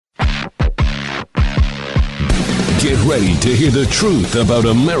Get ready to hear the truth about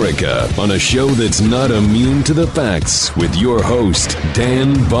America on a show that's not immune to the facts with your host,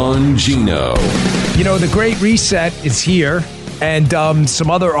 Dan Bongino. You know, the Great Reset is here, and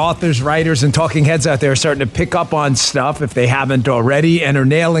some other authors, writers, and talking heads out there are starting to pick up on stuff if they haven't already and are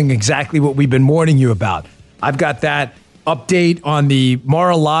nailing exactly what we've been warning you about. I've got that update on the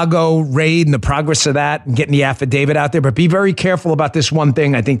Mar-a-Lago raid and the progress of that and getting the affidavit out there, but be very careful about this one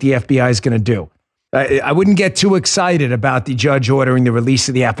thing I think the FBI is going to do. I wouldn't get too excited about the judge ordering the release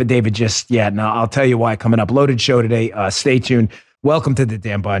of the affidavit just yet. Now, I'll tell you why coming up. Loaded show today. Stay tuned. Welcome to the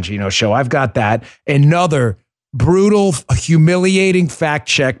Dan Bongino Show. I've got that. Another brutal, humiliating fact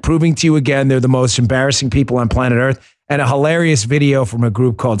check proving to you again they're the most embarrassing people on planet Earth, and a hilarious video from a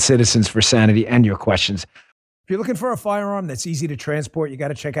group called Citizens for Sanity and your questions. If you're looking for a firearm that's easy to transport, you got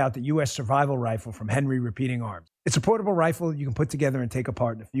to check out the U.S. Survival Rifle from Henry Repeating Arms. It's a portable rifle you can put together and take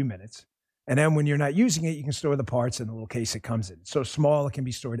apart in a few minutes. And then when you're not using it, you can store the parts in the little case it comes in. It's so small, it can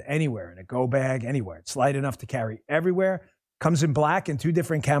be stored anywhere, in a go bag, anywhere. It's light enough to carry everywhere. Comes in black and 2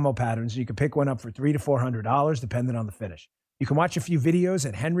 different camo patterns. You can pick one up for $300 to $400, depending on the finish. You can watch a few videos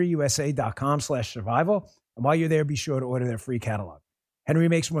at henryusa.com/survival. And while you're there, be sure to order their free catalog. Henry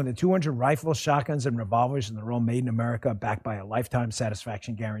makes more than 200 rifles, shotguns, and revolvers, and they're all made in America, backed by a lifetime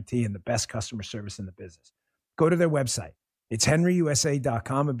satisfaction guarantee and the best customer service in the business. Go to their website. It's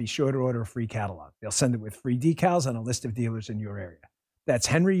henryusa.com, and be sure to order a free catalog. They'll send it with free decals and a list of dealers in your area. That's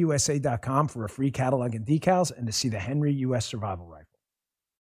henryusa.com for a free catalog and decals and to see the Henry U.S. Survival Rifle.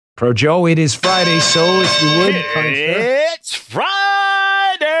 Pro Joe, it is Friday, so if you would, it's Friday.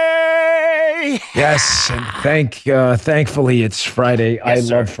 Yes, and thankfully it's Friday.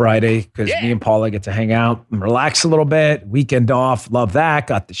 Yes, I love Friday because me and Paula get to hang out and relax a little bit. Weekend off, love that.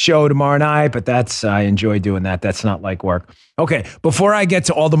 Got the show tomorrow night, but I enjoy doing that. That's not like work. Okay, before I get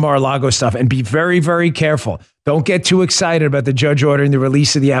to all the Mar-a-Lago stuff, and be very, very careful. Don't get too excited about the judge ordering the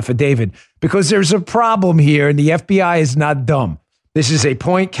release of the affidavit, because there's a problem here, and the FBI is not dumb. This is a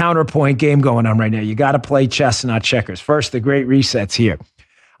point-counterpoint game going on right now. You got to play chess, not checkers. First, the Great Reset's here.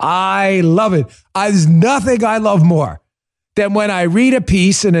 I love it. There's nothing I love more than when I read a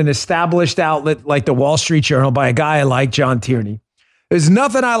piece in an established outlet like the Wall Street Journal by a guy I like, John Tierney. There's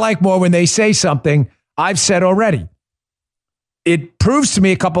nothing I like more when they say something I've said already. It proves to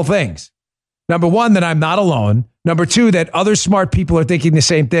me a couple things. Number one, that I'm not alone. Number two, that other smart people are thinking the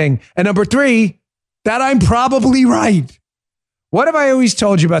same thing. And number three, that I'm probably right. What have I always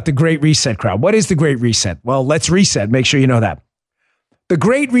told you about the Great Reset crowd? What is the Great Reset? Well, let's reset. Make sure you know that. The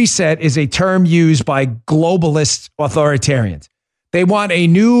Great Reset is a term used by globalist authoritarians. They want a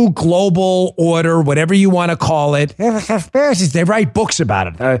new global order, whatever you want to call it. They write books about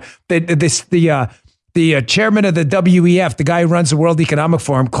it. The chairman of the WEF, the guy who runs the World Economic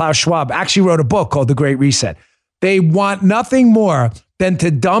Forum, Klaus Schwab, actually wrote a book called The Great Reset. They want nothing more than to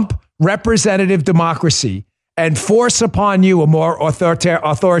dump representative democracy and force upon you a more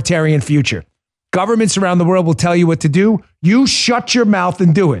authoritarian future. Governments around the world will tell you what to do. You shut your mouth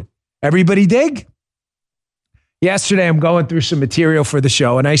and do it. Everybody dig? Yesterday, I'm going through some material for the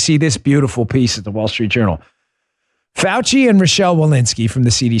show, and I see this beautiful piece at the Wall Street Journal. Fauci and Rochelle Walensky from the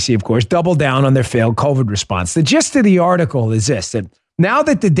CDC, of course, double down on their failed COVID response. The gist of the article is this, that now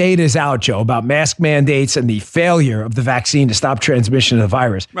that the data is out, Joe, about mask mandates and the failure of the vaccine to stop transmission of the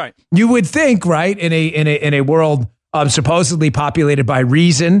virus, right? You would think, right, in a world supposedly populated by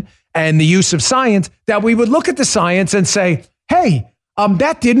reason and the use of science, that we would look at the science and say, hey,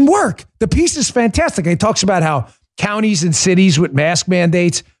 that didn't work. The piece is fantastic. It talks about how counties and cities with mask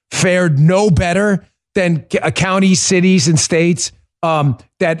mandates fared no better than counties, cities, and states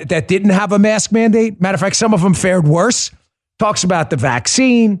that didn't have a mask mandate. Matter of fact, some of them fared worse. Talks about the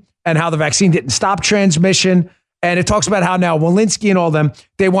vaccine and how the vaccine didn't stop transmission. And it talks about how now Walensky and all them,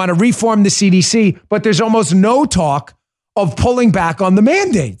 they want to reform the CDC, but there's almost no talk of pulling back on the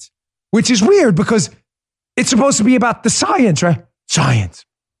mandates, which is weird because it's supposed to be about the science, right? Science.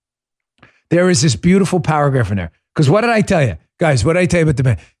 There is this beautiful paragraph in there. Because what did I tell you? Guys, what did I tell you about the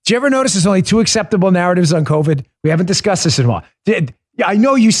man? Did you ever notice there's only 2 acceptable narratives on COVID? We haven't discussed this in a while. I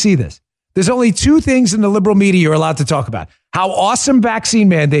know you see this. There's only 2 things in the liberal media you're allowed to talk about. How awesome vaccine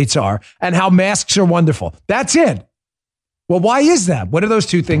mandates are and how masks are wonderful. That's it. Well, why is that? What do those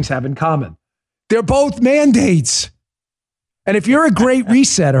 2 things have in common? They're both mandates. And if you're a great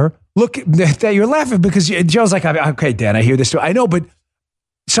resetter, look, you're laughing because Joe's like, okay, Dan, I hear this too. I know, but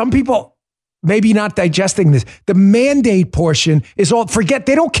some people maybe not digesting this. The mandate portion is all, forget,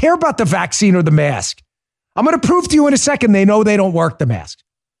 they don't care about the vaccine or the mask. I'm going to prove to you in a second they know they don't work, the mask.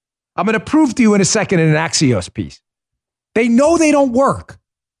 I'm going to prove to you in a second in an Axios piece. They know they don't work.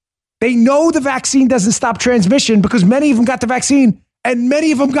 They know the vaccine doesn't stop transmission because many of them got the vaccine and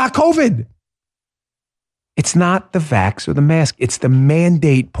many of them got COVID. It's not the vax or the mask. It's the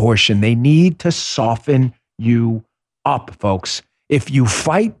mandate portion. They need to soften you up, folks. If you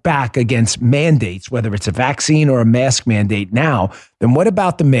fight back against mandates, whether it's a vaccine or a mask mandate now, then what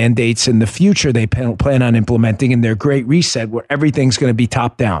about the mandates in the future they plan on implementing in their Great Reset where everything's going to be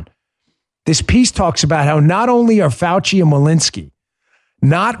top down? This piece talks about how not only are Fauci and Walensky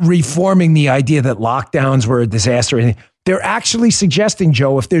not reforming the idea that lockdowns were a disaster or anything, they're actually suggesting,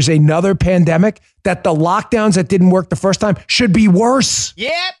 Joe, if there's another pandemic, that the lockdowns that didn't work the first time should be worse.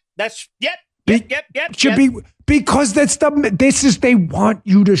 Yep. Should be, because they want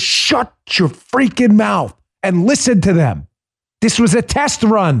you to shut your freaking mouth and listen to them. This was a test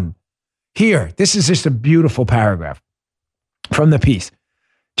run. Here, this is just a beautiful paragraph from the piece.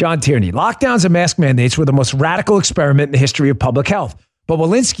 John Tierney, lockdowns and mask mandates were the most radical experiment in the history of public health. But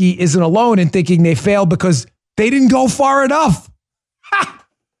Walensky isn't alone in thinking they failed because they didn't go far enough.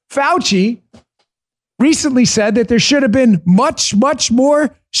 Fauci recently said that there should have been much, much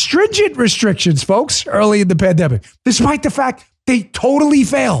more stringent restrictions, folks, early in the pandemic, despite the fact they totally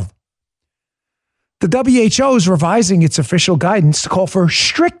failed. The WHO is revising its official guidance to call for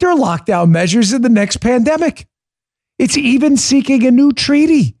stricter lockdown measures in the next pandemic. It's even seeking a new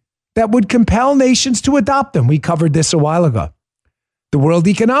treaty that would compel nations to adopt them. We covered this a while ago. The World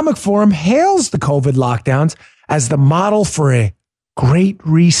Economic Forum hails the COVID lockdowns as the model for a great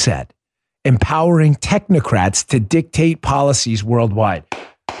reset, empowering technocrats to dictate policies worldwide.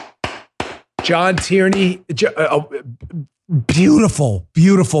 John Tierney, beautiful,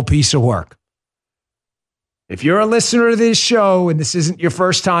 beautiful piece of work. If you're a listener to this show and this isn't your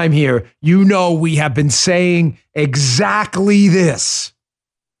first time here, you know we have been saying exactly this.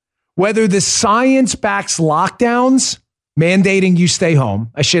 Whether the science backs lockdowns, mandating you stay home.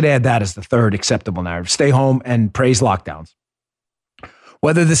 I should add that as the third acceptable narrative. Stay home and praise lockdowns.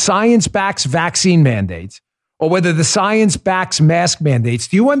 Whether the science backs vaccine mandates or whether the science backs mask mandates,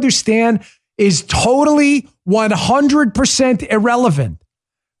 do you understand, is totally 100% irrelevant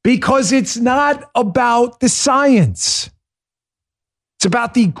because it's not about the science. It's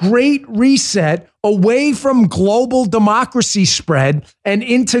about the Great Reset away from global democracy spread and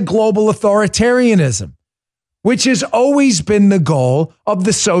into global authoritarianism, which has always been the goal of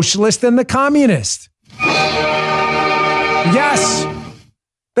the socialist and the communist. Yes.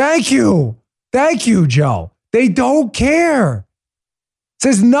 Thank you. Thank you, Joe. They don't care. It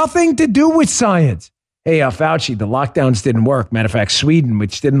has nothing to do with science. Hey, Fauci, the lockdowns didn't work. Matter of fact, Sweden,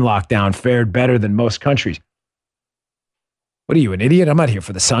 which didn't lock down, fared better than most countries. What are you, an idiot? I'm not here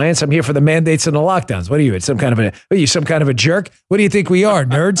for the science. I'm here for the mandates and the lockdowns. What are you, some kind of a jerk? What do you think we are,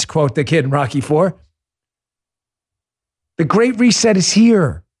 nerds? Quote the kid in Rocky IV. The Great Reset is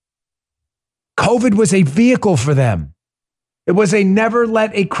here. COVID was a vehicle for them. It was a never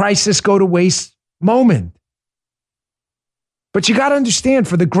let a crisis go to waste moment. But you got to understand,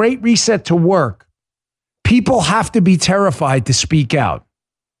 for the Great Reset to work, people have to be terrified to speak out.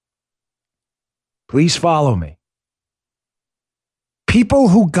 Please follow me. People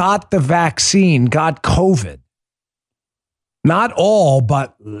who got the vaccine got COVID. Not all,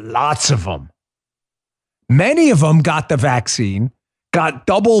 but lots of them. Many of them got the vaccine, got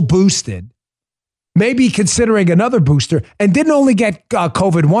double boosted, maybe considering another booster, and didn't only get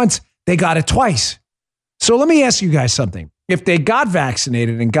COVID once, they got it twice. So let me ask you guys something. If they got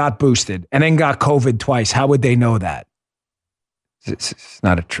vaccinated and got boosted and then got COVID twice, how would they know that? It's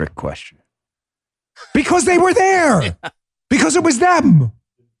not a trick question. Because they were there. Because it was them.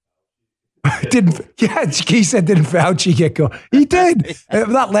 He said, didn't Fauci get COVID? He did.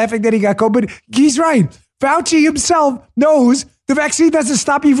 I'm not laughing that he got COVID, but he's right. Fauci himself knows the vaccine doesn't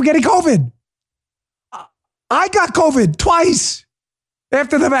stop you from getting COVID. I got COVID twice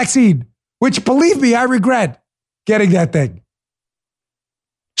after the vaccine, which, believe me, I regret getting that thing.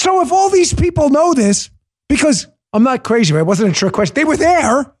 So if all these people know this, because I'm not crazy, right? It wasn't a trick question. They were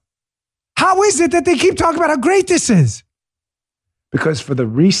there. How is it that they keep talking about how great this is? Because for the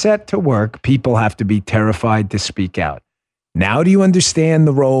reset to work, people have to be terrified to speak out. Now do you understand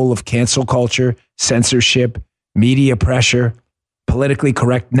the role of cancel culture, censorship, media pressure, politically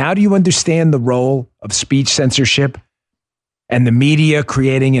correct? Now do you understand the role of speech censorship and the media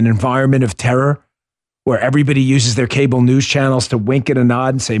creating an environment of terror where everybody uses their cable news channels to wink and a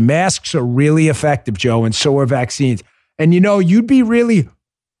nod and say, masks are really effective, Joe, and so are vaccines. And you'd be really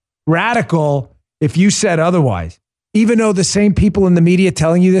radical if you said otherwise, even though the same people in the media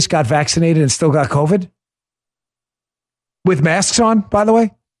telling you this got vaccinated and still got COVID. With masks on, by the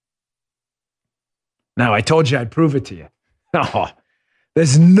way. Now, I told you I'd prove it to you. Oh,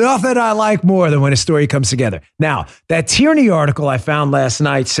 There's nothing I like more than when a story comes together. Now, that Tierney article I found last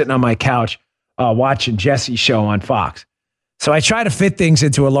night sitting on my couch watching Jesse's show on Fox. So I try to fit things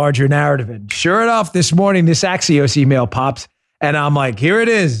into a larger narrative. And sure enough, this morning, this Axios email pops. And I'm like, here it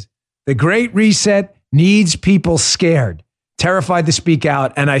is. The Great Reset needs people scared, terrified to speak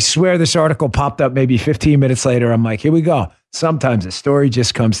out. And I swear this article popped up maybe 15 minutes later. I'm like, here we go. Sometimes a story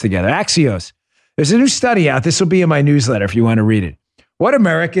just comes together. Axios. There's a new study out. This will be in my newsletter if you want to read it. What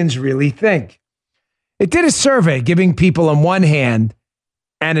Americans really think. It did a survey giving people on one hand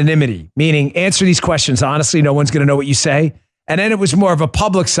anonymity, meaning answer these questions honestly, no one's going to know what you say. And then it was more of a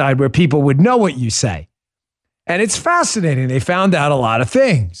public side where people would know what you say. And it's fascinating. They found out a lot of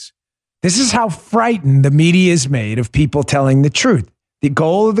things. This is how frightened the media is made of people telling the truth. The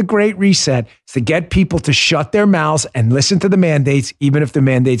goal of the Great Reset is to get people to shut their mouths and listen to the mandates, even if the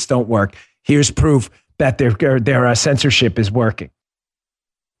mandates don't work. Here's proof that their censorship is working.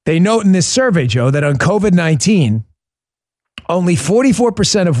 They note in this survey, Joe, that on COVID-19, only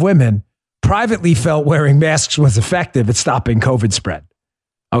 44% of women privately felt wearing masks was effective at stopping COVID spread.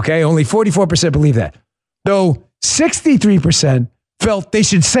 Okay, only 44% believe that. Though 63% felt they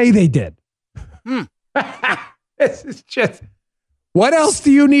should say they did. This is just, what else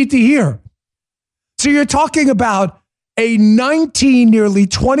do you need to hear? So you're talking about a 19, nearly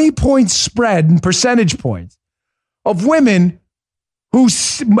 20-point spread in percentage points of women who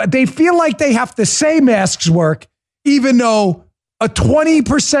they feel like they have to say masks work, even though a 20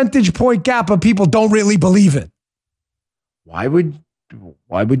 percentage point gap of people don't really believe it. Why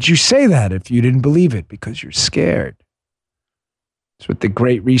would you say that if you didn't believe it? Because you're scared. That's what the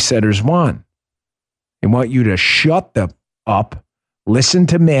Great Resetters want. They want you to shut them up, listen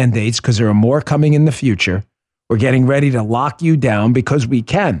to mandates because there are more coming in the future. We're getting ready to lock you down because we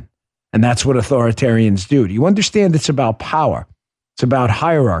can. And that's what authoritarians do. Do you understand it's about power? It's about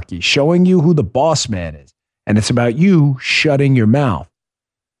hierarchy, showing you who the boss man is. And it's about you shutting your mouth.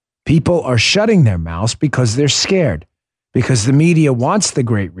 People are shutting their mouths because they're scared. Because the media wants the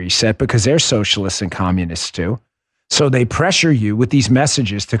Great Reset because they're socialists and communists too. So they pressure you with these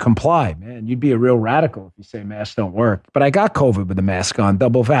messages to comply. Man, you'd be a real radical if you say masks don't work. But I got COVID with a mask on,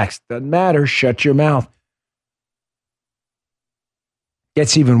 double vax. Doesn't matter. Shut your mouth.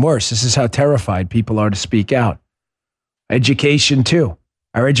 Gets even worse. This is how terrified people are to speak out. Education too.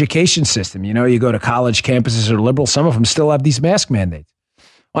 Our education system, you go to college campuses that are liberal. Some of them still have these mask mandates.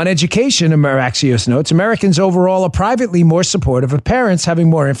 On education, Axios notes, Americans overall are privately more supportive of parents having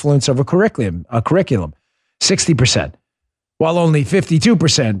more influence over curriculum, 60%, while only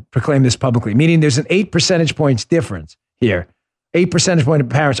 52% proclaim this publicly, meaning there's an 8 percentage points difference here. 8 percentage point of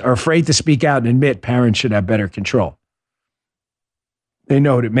parents are afraid to speak out and admit parents should have better control. They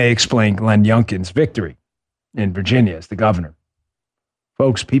note it may explain Glenn Youngkin's victory in Virginia as the governor.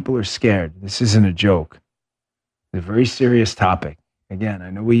 Folks, people are scared. This isn't a joke. It's a very serious topic. Again,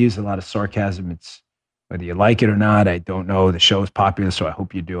 I know we use a lot of sarcasm. It's whether you like it or not, I don't know. The show is popular, so I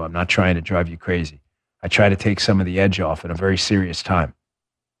hope you do. I'm not trying to drive you crazy. I try to take some of the edge off at a very serious time.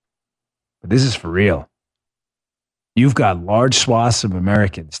 But this is for real. You've got large swaths of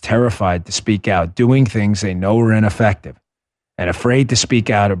Americans terrified to speak out, doing things they know are ineffective, and afraid to speak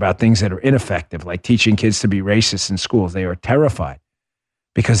out about things that are ineffective, like teaching kids to be racist in schools. They are terrified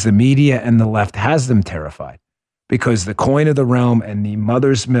because the media and the left has them terrified. Because the coin of the realm and the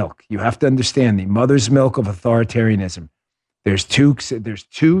mother's milk, you have to understand the mother's milk of authoritarianism. There's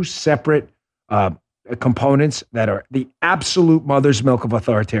two separate components that are the absolute mother's milk of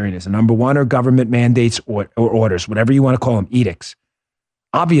authoritarianism. Number one are government mandates or orders, whatever you want to call them, edicts.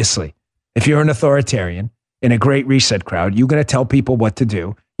 Obviously, if you're an authoritarian in a Great Reset crowd, you're going to tell people what to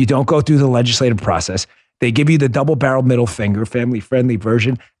do. You don't go through the legislative process. They give you the double-barreled middle finger, family-friendly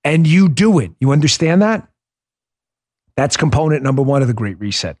version, and you do it. You understand that? That's component number one of the Great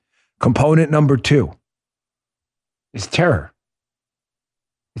Reset. Component number two is terror.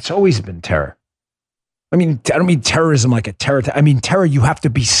 It's always been terror. I don't mean terrorism like a terror. I mean terror, you have to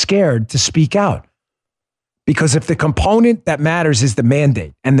be scared to speak out. Because if the component that matters is the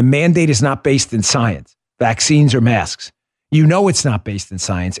mandate, and the mandate is not based in science, vaccines or masks, you know it's not based in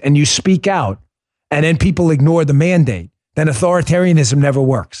science, and you speak out, and then people ignore the mandate, then authoritarianism never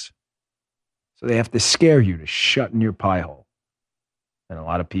works. So they have to scare you to shut in your pie hole. And a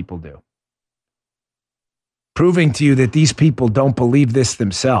lot of people do. Proving to you that these people don't believe this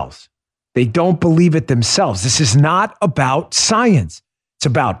themselves. They don't believe it themselves. This is not about science. It's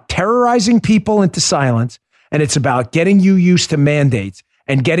about terrorizing people into silence, and it's about getting you used to mandates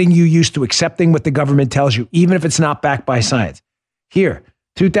and getting you used to accepting what the government tells you, even if it's not backed by science. Here,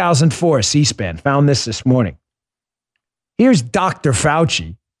 2004, C-SPAN found this morning. Here's Dr.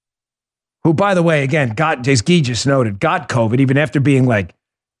 Fauci, who, by the way, again, as Guy just noted, got COVID even after being like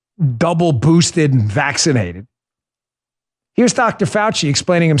double boosted and vaccinated. Here's Dr. Fauci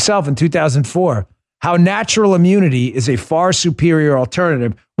explaining himself in 2004 how natural immunity is a far superior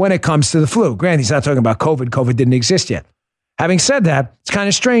alternative when it comes to the flu. Granted, he's not talking about COVID. COVID didn't exist yet. Having said that, it's kind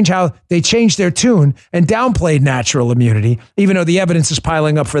of strange how they changed their tune and downplayed natural immunity, even though the evidence is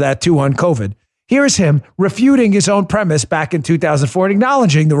piling up for that too on COVID. Here's him refuting his own premise back in 2004 and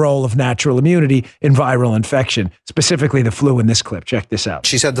acknowledging the role of natural immunity in viral infection, specifically the flu in this clip. Check this out.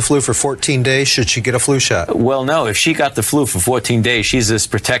 She's had the flu for 14 days. Should she get a flu shot? Well, no. If she got the flu for 14 days, she's as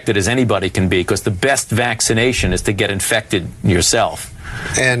protected as anybody can be because the best vaccination is to get infected yourself.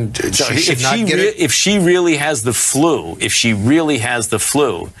 And so she should not get it? If she really has the flu,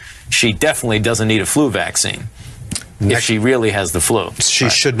 she definitely doesn't need a flu vaccine. If she really has the flu, she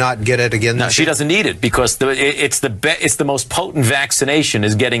should not get it again. No, she doesn't need it because it's the most potent vaccination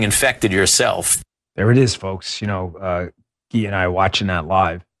is getting infected yourself. There it is, folks. You know, Guy and I are watching that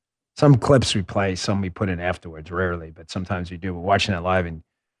live. Some clips we play, some we put in afterwards, rarely, but sometimes we do. We're watching that live, and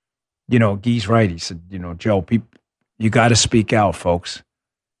you know, Guy's right. He said, you know, Joe, you got to speak out, folks.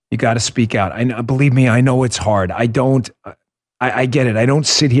 You got to speak out. Believe me, I know it's hard. I get it. I don't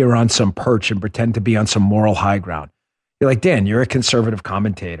sit here on some perch and pretend to be on some moral high ground. You're like, Dan, you're a conservative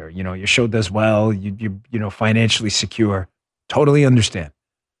commentator. You know, your show does well. You financially secure. Totally understand.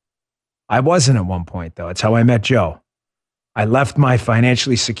 I wasn't at one point, though. It's how I met Joe. I left my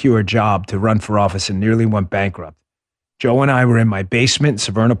financially secure job to run for office and nearly went bankrupt. Joe and I were in my basement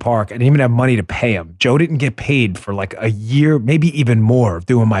in Severna Park. I didn't even have money to pay him. Joe didn't get paid for like a year, maybe even more, of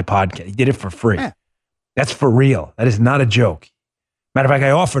doing my podcast. He did it for free. Yeah. That's for real. That is not a joke. Matter of fact, I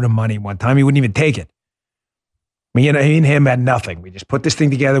offered him money one time. He wouldn't even take it. Me and him had nothing. We just put this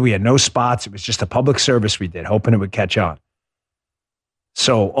thing together. We had no spots. It was just a public service we did, hoping it would catch on.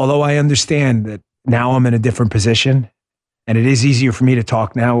 So although I understand that now I'm in a different position and it is easier for me to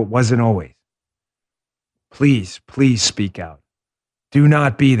talk now, it wasn't always. Please speak out. Do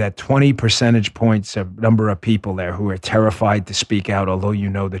not be that 20 percentage points of number of people there who are terrified to speak out, although you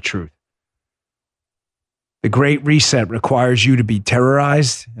know the truth. The Great Reset requires you to be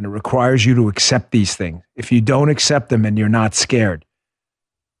terrorized, and it requires you to accept these things. If you don't accept them and you're not scared,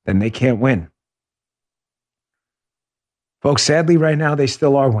 then they can't win. Folks, sadly, right now, they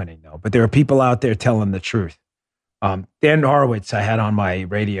still are winning, though. But there are people out there telling the truth. Dan Horowitz, I had on my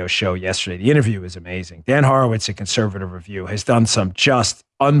radio show yesterday. The interview was amazing. Dan Horowitz at Conservative Review has done some just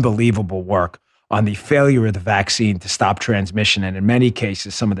unbelievable work on the failure of the vaccine to stop transmission, and in many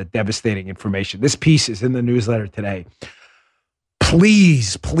cases, some of the devastating information. This piece is in the newsletter today.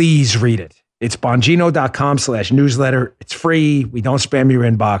 Please read it. It's bongino.com/newsletter. It's free. We don't spam your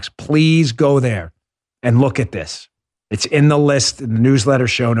inbox. Please go there and look at this. It's in the list, in the newsletter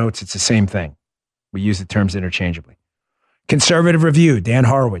show notes. It's the same thing. We use the terms interchangeably. Conservative Review, Dan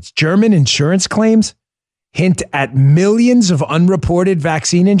Horowitz. German insurance claims hint at millions of unreported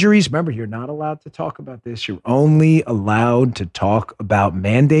vaccine injuries. Remember, you're not allowed to talk about this. You're only allowed to talk about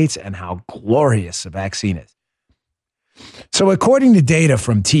mandates and how glorious a vaccine is. So according to data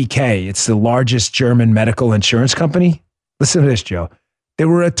from TK, it's the largest German medical insurance company. Listen to this, Joe. There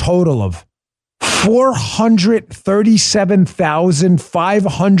were a total of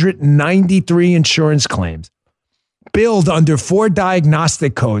 437,593 insurance claims billed under 4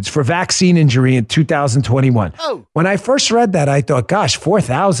 diagnostic codes for vaccine injury in 2021. Oh. When I first read that, I thought, gosh,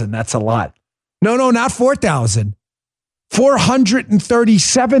 4,000, that's a lot. No, not 4,000.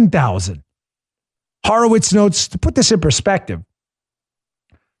 437,000. Horowitz notes, to put this in perspective,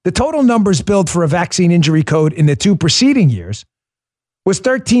 the total numbers billed for a vaccine injury code in the 2 preceding years was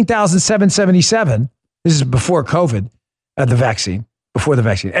 13,777. This is before COVID, before the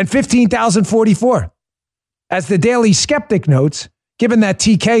vaccine, and 15,044. As the Daily Skeptic notes, given that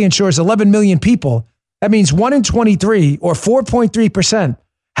TK insures 11 million people, that means 1 in 23, or 4.3%,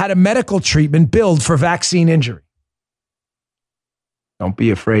 had a medical treatment billed for vaccine injury. Don't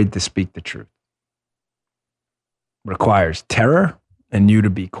be afraid to speak the truth. Requires terror and you to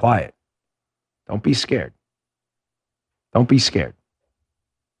be quiet. Don't be scared. Don't be scared.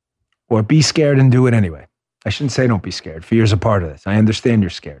 Or be scared and do it anyway. I shouldn't say don't be scared. Fear is a part of this. I understand you're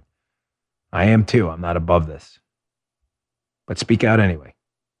scared. I am too. I'm not above this. But speak out anyway.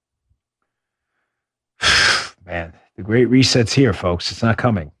 Man, the Great Reset's here, folks. It's not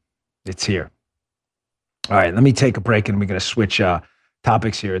coming. It's here. All right, let me take a break and we're going to switch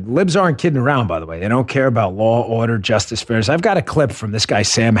topics here. The libs aren't kidding around, by the way. They don't care about law, order, justice, fairness. I've got a clip from this guy,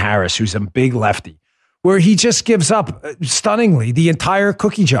 Sam Harris, who's a big lefty, where he just gives up stunningly the entire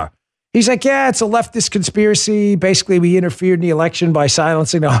cookie jar. He's like, yeah, it's a leftist conspiracy. Basically, we interfered in the election by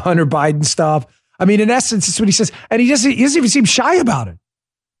silencing the Hunter Biden stuff. I mean, in essence, it's what he says. And he doesn't even seem shy about it.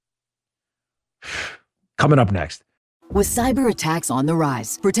 Coming up next. With cyber attacks on the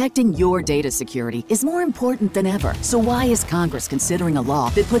rise, protecting your data security is more important than ever. So why is Congress considering a law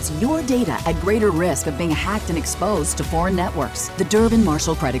that puts your data at greater risk of being hacked and exposed to foreign networks? The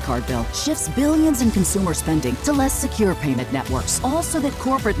Durbin-Marshall credit card bill shifts billions in consumer spending to less secure payment networks, all so that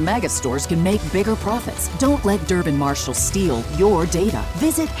corporate mega stores can make bigger profits. Don't let Durbin-Marshall steal your data.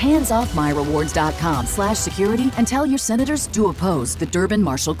 Visit handsoffmyrewards.com/security and tell your senators to oppose the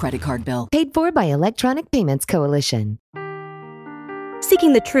Durbin-Marshall credit card bill. Paid for by Electronic Payments Coalition.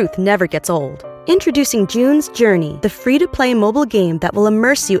 Seeking the truth never gets old. Introducing June's Journey, the free-to-play mobile game that will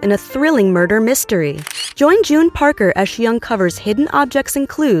immerse you in a thrilling murder mystery. Join June Parker as she uncovers hidden objects and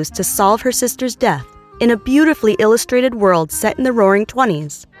clues to solve her sister's death in a beautifully illustrated world set in the Roaring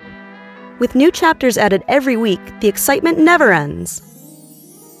 '20s. With new chapters added every week, the excitement never ends.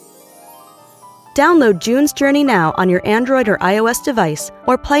 Download June's Journey now on your Android or iOS device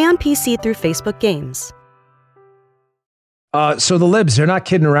or play on PC through Facebook Games. So the libs, they're not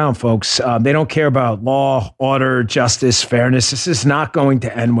kidding around, folks. They don't care about law, order, justice, fairness. This is not going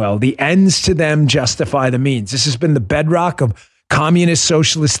to end well. The ends to them justify the means. This has been the bedrock of communist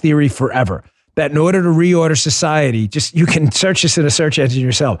socialist theory forever. That in order to reorder society, you can search this in a search engine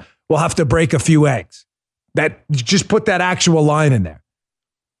yourself. We'll have to break a few eggs. Just put that actual line in there.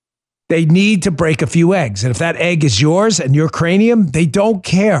 They need to break a few eggs. And if that egg is yours and your cranium, they don't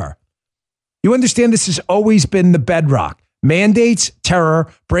care. You understand this has always been the bedrock. Mandates,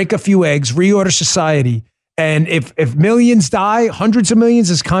 terror, break a few eggs, reorder society. And if millions die, hundreds of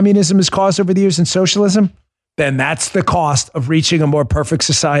millions, as communism has caused over the years and socialism, then that's the cost of reaching a more perfect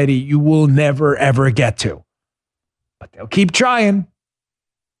society you will never, ever get to. But they'll keep trying.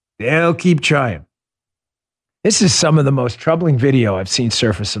 They'll keep trying. This is some of the most troubling video I've seen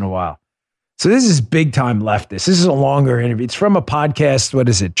surface in a while. So this is big time leftist. This is a longer interview. It's from a podcast. What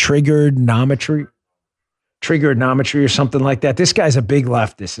is it? Triggernometry or something like that. This guy's a big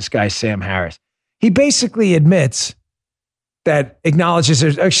leftist. This guy's Sam Harris. He basically acknowledges that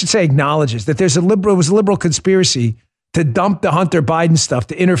there's it was a liberal conspiracy to dump the Hunter Biden stuff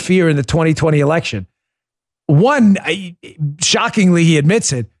to interfere in the 2020 election. Shockingly, he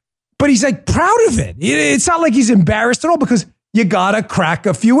admits it, but he's like proud of it. It's not like he's embarrassed at all because you gotta crack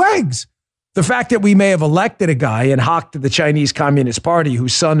a few eggs. The fact that we may have elected a guy and hocked the Chinese Communist Party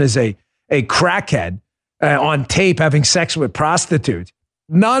whose son is a crackhead on tape having sex with prostitutes,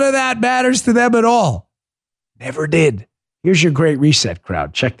 none of that matters to them at all. Never did. Here's your Great Reset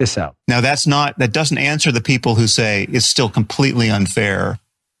crowd. Check this out. Now, that doesn't answer the people who say it's still completely unfair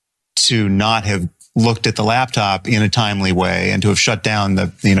to not have looked at the laptop in a timely way and to have shut down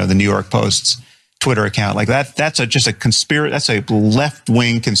the New York Post's Twitter account like that. That's just a conspiracy. That's a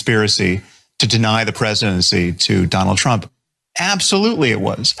left-wing conspiracy to deny the presidency to Donald Trump. Absolutely, it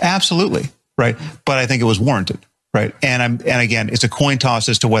was. Absolutely. Right. But I think it was warranted. Right. And again, it's a coin toss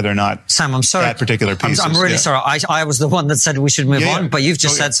as to whether or not Sam, I'm sorry. That particular piece. I'm really sorry. I was the one that said we should move on, but you've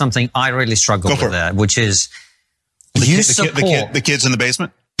just said something I really struggle with there, which is the kids in the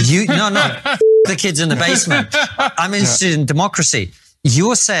basement. The kids in the basement. I'm interested in democracy.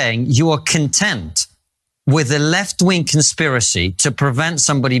 You're saying you are content with a left-wing conspiracy to prevent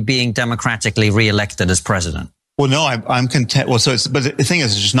somebody being democratically re-elected as president. Well, no, I'm content. Well, but the thing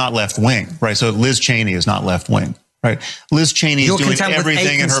is, it's just not left-wing, right? So Liz Cheney is not left-wing, right? Liz Cheney is doing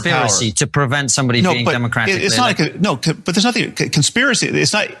everything in her power. Conspiracy to prevent somebody being democratically elected. But there's nothing conspiracy.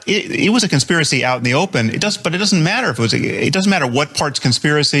 It's not. It was a conspiracy out in the open. But it doesn't matter if it was. It doesn't matter what part's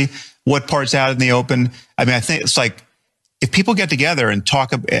conspiracy, what part's out in the open. I mean, I think it's like if people get together and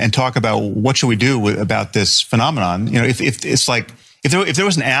talk about what should we do about this phenomenon. If it's like if there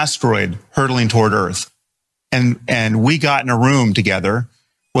was an asteroid hurtling toward Earth. And we got in a room together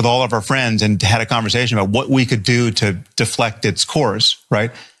with all of our friends and had a conversation about what we could do to deflect its course, right?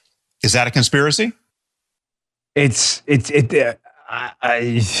 Is that a conspiracy? That's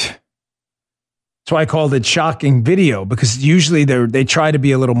why I called it shocking video, because usually they try to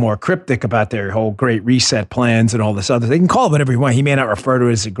be a little more cryptic about their whole Great Reset plans and all this other. They can call it whatever you want. He may not refer to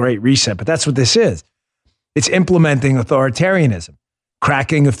it as a Great Reset, but that's what this is. It's implementing authoritarianism,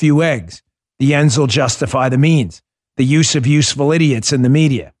 cracking a few eggs. The ends will justify the means. The use of useful idiots in the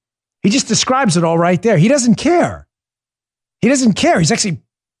media. He just describes it all right there. He doesn't care. He's actually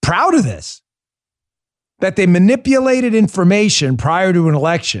proud of this. That they manipulated information prior to an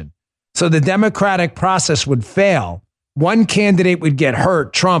election so the democratic process would fail. One candidate would get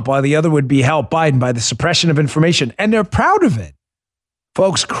hurt, Trump, while the other would be helped, Biden, by the suppression of information. And they're proud of it.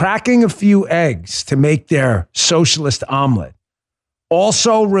 Folks, cracking a few eggs to make their socialist omelet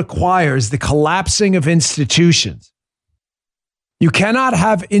also requires the collapsing of institutions. You cannot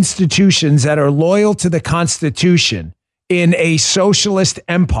have institutions that are loyal to the Constitution in a socialist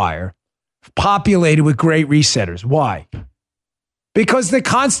empire populated with great resetters. Why? Because the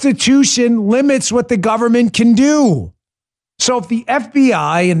Constitution limits what the government can do. So if the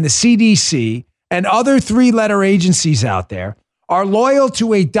FBI and the CDC and other three-letter agencies out there are loyal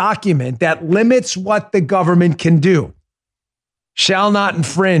to a document that limits what the government can do, shall not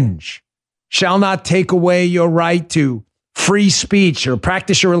infringe, shall not take away your right to free speech or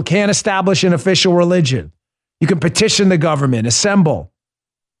practice your, can't establish an official religion. You can petition the government, assemble.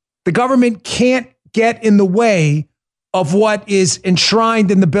 The government can't get in the way of what is enshrined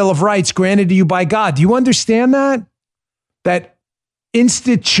in the Bill of Rights granted to you by God. Do you understand that? That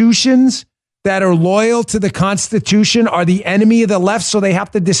institutions that are loyal to the Constitution are the enemy of the left, so they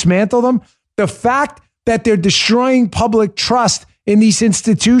have to dismantle them? The fact that they're destroying public trust in these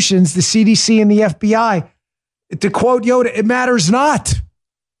institutions, the CDC and the FBI, to quote Yoda, it matters not. It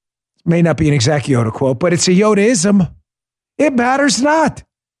may not be an exact Yoda quote, but it's a Yodaism. It matters not.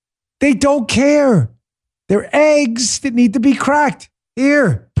 They don't care. They're eggs that need to be cracked.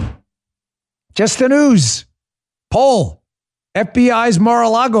 Here. Just the news. Poll. FBI's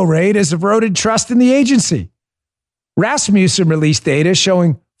Mar-a-Lago raid has eroded trust in the agency. Rasmussen released data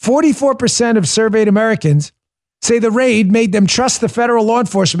showing 44% of surveyed Americans say the raid made them trust the federal law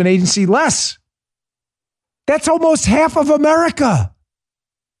enforcement agency less. That's almost half of America.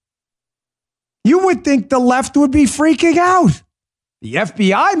 You would think the left would be freaking out. The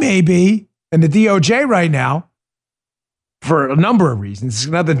FBI may be, and the DOJ right now, for a number of reasons.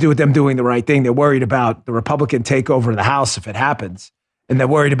 It's nothing to do with them doing the right thing. They're worried about the Republican takeover of the House if it happens. And they're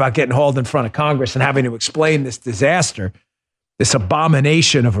worried about getting hauled in front of Congress and having to explain this disaster, this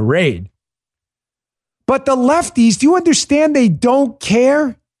abomination of a raid. But the lefties, do you understand they don't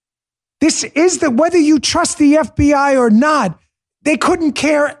care? This is the, whether you trust the FBI or not, they couldn't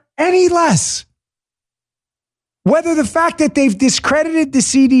care any less. Whether the fact that they've discredited the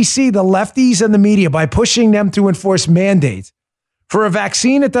CDC, the lefties and the media, by pushing them to enforce mandates for a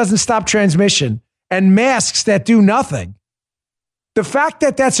vaccine that doesn't stop transmission and masks that do nothing. The fact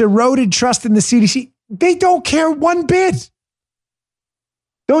that that's eroded trust in the CDC, they don't care one bit.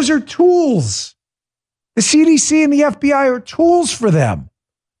 Those are tools. The CDC and the FBI are tools for them.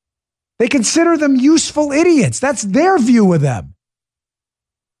 They consider them useful idiots. That's their view of them.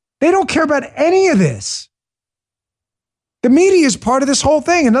 They don't care about any of this. The media is part of this whole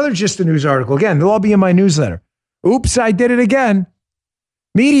thing. Another Just the News article. Again, they'll all be in my newsletter. Oops, I did it again.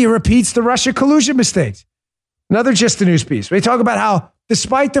 Media repeats the Russia collusion mistakes. Another Just the News piece. We talk about how,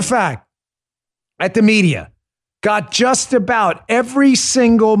 despite the fact that the media got just about every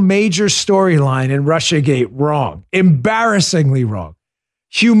single major storyline in Russiagate wrong, embarrassingly wrong,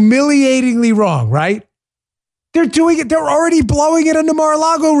 humiliatingly wrong, right? They're doing it. They're already blowing it on the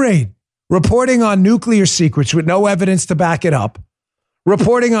Mar-a-Lago raid. Reporting on nuclear secrets with no evidence to back it up.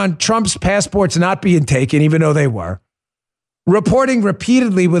 Reporting on Trump's passports not being taken, even though they were. Reporting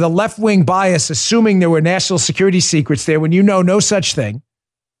repeatedly with a left-wing bias, assuming there were national security secrets there when you know no such thing.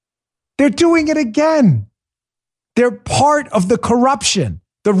 They're doing it again. They're part of the corruption,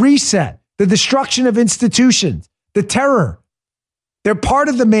 the reset, the destruction of institutions, the terror. They're part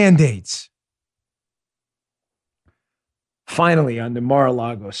of the mandates. Finally, on the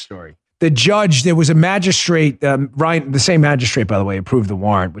Mar-a-Lago story. The judge, there was a magistrate, Ryan, the same magistrate, by the way, approved the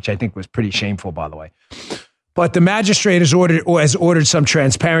warrant, which I think was pretty shameful, by the way. But the magistrate has ordered some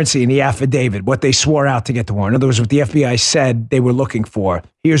transparency in the affidavit, what they swore out to get the warrant. In other words, what the FBI said they were looking for.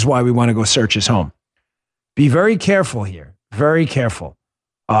 Here's why we want to go search his home. Be very careful here. Very careful.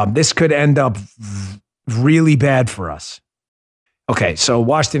 This could end up really bad for us. Okay, so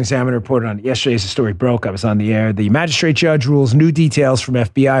Washington Examiner reported on it yesterday as the story broke. I was on the air. The magistrate judge rules new details from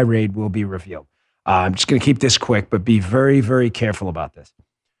FBI raid will be revealed. I'm just going to keep this quick, but be very, very careful about this.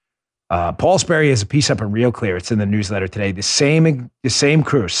 Paul Sperry has a piece up in Real Clear. It's in the newsletter today. The same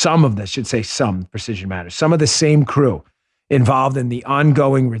crew, some of the, should say some, Precision Matters, some of the same crew involved in the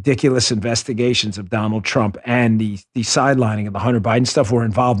ongoing ridiculous investigations of Donald Trump and the sidelining of the Hunter Biden stuff were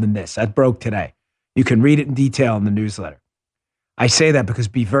involved in this. That broke today. You can read it in detail in the newsletter. I say that because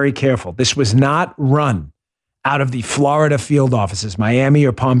be very careful. This was not run out of the Florida field offices, Miami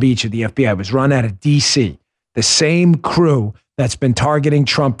or Palm Beach of the FBI. It was run out of D.C., the same crew that's been targeting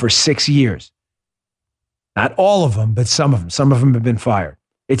Trump for 6 years. Not all of them, but some of them. Some of them have been fired.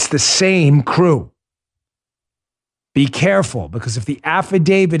 It's the same crew. Be careful, because if the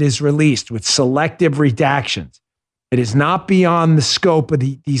affidavit is released with selective redactions, It is not beyond the scope of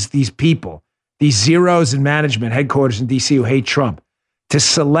these people, these zeros in management headquarters in D.C. who hate Trump, to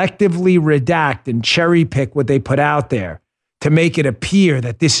selectively redact and cherry pick what they put out there to make it appear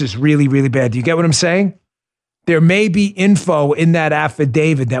that this is really, really bad. Do you get what I'm saying? There may be info in that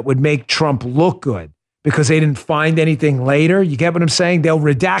affidavit that would make Trump look good because they didn't find anything later. You get what I'm saying? They'll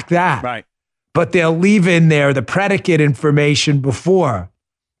redact that. Right. But they'll leave in there the predicate information before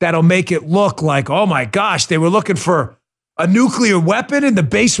that'll make it look like, oh my gosh, they were looking for a nuclear weapon in the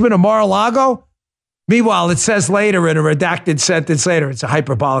basement of Mar-a-Lago. Meanwhile, it says later in a redacted sentence later, it's a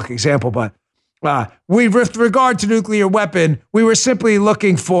hyperbolic example, but with regard to nuclear weapon, we were simply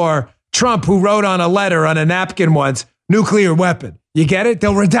looking for Trump, who wrote on a letter on a napkin once, nuclear weapon. You get it?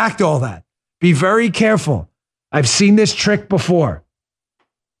 They'll redact all that. Be very careful. I've seen this trick before.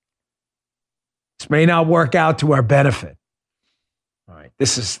 This may not work out to our benefit. All right.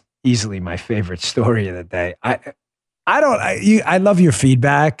 This is easily my favorite story of the day. I love your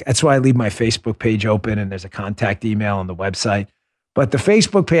feedback. That's why I leave my Facebook page open and there's a contact email on the website. But the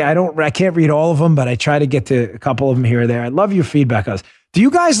Facebook page, I can't read all of them, but I try to get to a couple of them here or there. I love your feedback on this. Do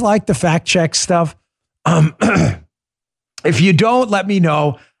you guys like the fact check stuff? If you don't, let me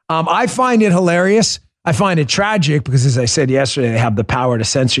know. I find it hilarious. I find it tragic because, as I said yesterday, they have the power to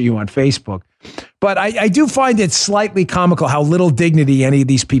censor you on Facebook. But I do find it slightly comical how little dignity any of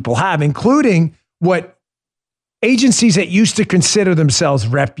these people have, including what agencies that used to consider themselves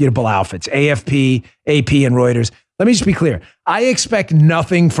reputable outfits, AFP, AP, and Reuters. Let me just be clear. I expect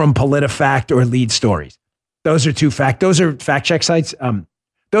nothing from PolitiFact or Lead Stories. Those are those are fact check sites.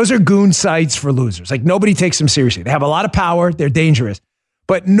 Those are goon sites for losers. Like, nobody takes them seriously. They have a lot of power. They're dangerous,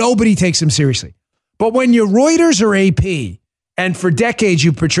 but nobody takes them seriously. But when you're Reuters or AP, and for decades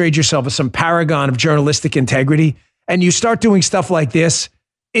you portrayed yourself as some paragon of journalistic integrity, and you start doing stuff like this,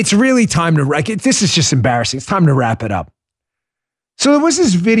 it's really time to this is just embarrassing. It's time to wrap it up. So there was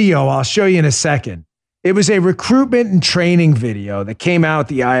this video I'll show you in a second. It was a recruitment and training video that came out at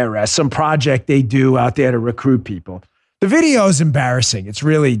the IRS, some project they do out there to recruit people. The video is embarrassing. It's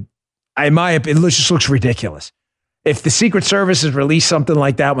really, in my opinion, it just looks ridiculous. If the Secret Service has released something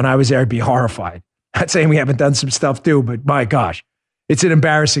like that when I was there, I'd be horrified. Not saying we haven't done some stuff too, but my gosh, it's an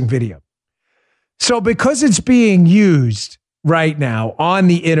embarrassing video. So because it's being used right now on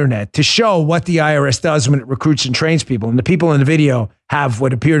the internet to show what the IRS does when it recruits and trains people, and the people in the video have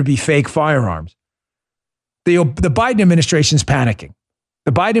what appear to be fake firearms, the Biden administration's panicking.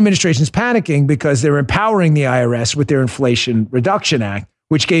 The Biden administration's panicking because they're empowering the IRS with their Inflation Reduction Act,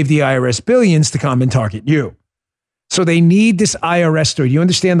 which gave the IRS billions to come and target you. So they need this IRS story. Do you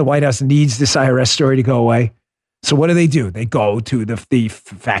understand the White House needs this IRS story to go away? So what do? They go to the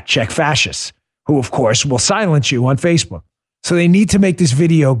fact check fascists, who, of course, will silence you on Facebook. So they need to make this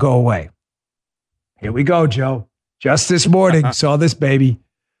video go away. Here we go, Joe. Just this morning, saw this baby.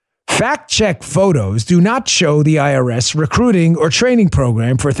 Fact check photos do not show the IRS recruiting or training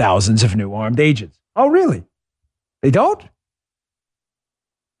program for thousands of new armed agents. Oh, really? They don't?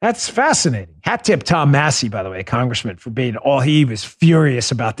 That's fascinating. Hat tip Tom Massey, by the way, congressman, for being he was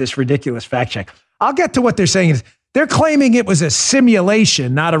furious about this ridiculous fact check. I'll get to what they're saying. They're claiming it was a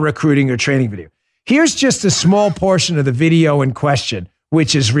simulation, not a recruiting or training video. Here's just a small portion of the video in question,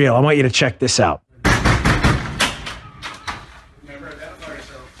 which is real. I want you to check this out.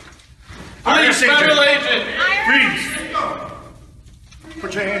 I'm your federal agent. Freeze.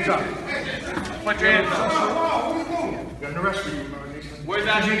 Put your hands up. Put your hands up. We're going to arrest you. Where's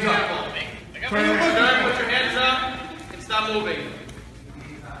that hands up? Put your hands up and stop moving.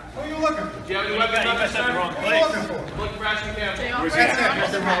 What are you looking for? Do you have any weapons on this, sir? What are you looking for? Look for Ashton Campbell. Where's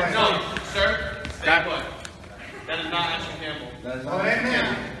that? No, sir. Stay put. That is not Ashton Campbell. That is not Ashton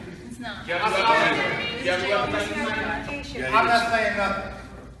Campbell. It's not. Do you have any weapons on you, sir? I'm not saying nothing.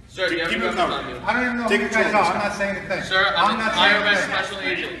 Sir, do you have any weapons on you? I don't even know who you guys are. I'm not saying a thing. Sir, I'm not saying a thing. Special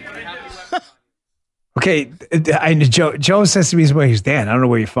agent. Okay, Joe says to me, he's Dan, I don't know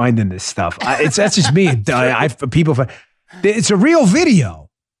where you're finding this stuff. That's just me. It's a real video.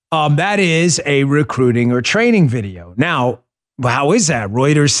 That is a recruiting or training video. Now, how is that?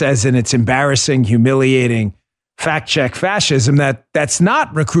 Reuters says in its embarrassing, humiliating fact check fascism that's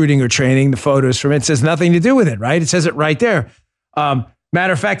not recruiting or training. The photos from it says nothing to do with it, right? It says it right there.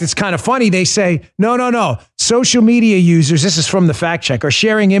 Matter of fact, it's kind of funny. They say, no. Social media users, this is from the fact check, are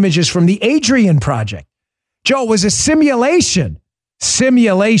sharing images from the Adrian Project. Joe, it was a simulation.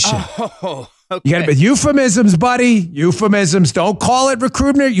 Oh, okay. You got to euphemisms, buddy. Euphemisms. Don't call it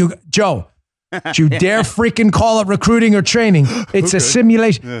recruitment. Joe, Don't you dare freaking call it recruiting or training. It's a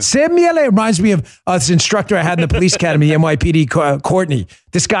simulation. Yeah. Simulate reminds me of this instructor I had in the police academy, NYPD, Courtney.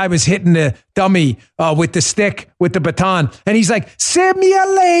 This guy was hitting the dummy with the stick, with the baton. And he's like,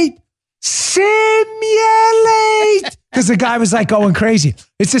 simulate. Because the guy was like going crazy.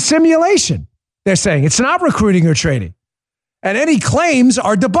 It's a simulation, they're saying. It's not recruiting or training. And any claims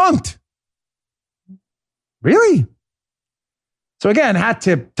are debunked. Really? So again, hat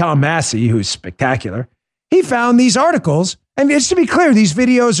tip Tom Massey, who's spectacular. He found these articles, and just to be clear, these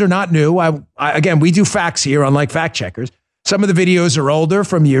videos are not new. Again, we do facts here, unlike fact checkers. Some of the videos are older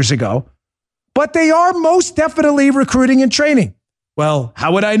from years ago, but they are most definitely recruiting and training. Well,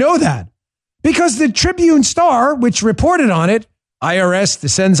 how would I know that? Because the Tribune Star, which reported on it, IRS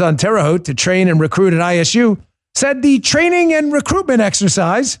descends on Terre Haute to train and recruit at ISU, said the training and recruitment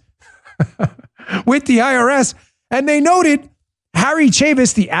exercise with the IRS, and they noted Harry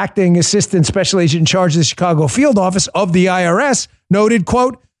Chavis, the acting assistant special agent in charge of the Chicago field office of the IRS, noted,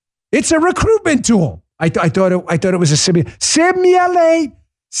 quote, it's a recruitment tool. I thought it was a simulate.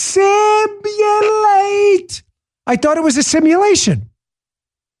 I thought it was a simulation,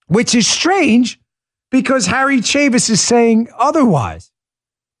 which is strange because Harry Chavis is saying otherwise.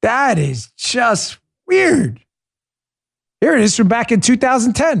 That is just weird. Here it is from back in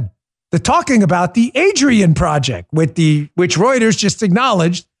 2010. They're talking about the Adrian Project, which Reuters just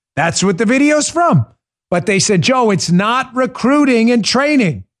acknowledged. That's what the video's from. But they said, Joe, it's not recruiting and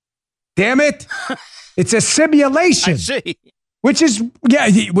training. Damn it. It's a simulation. I see. Which is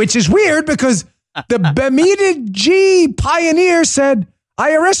weird because the Bemidji G pioneer said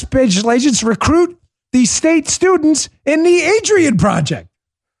IRS special agents recruit the state students in the Adrian Project.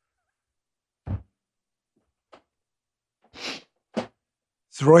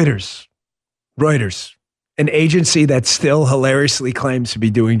 Reuters, an agency that still hilariously claims to be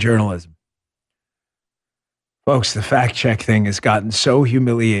doing journalism. Folks, the fact check thing has gotten so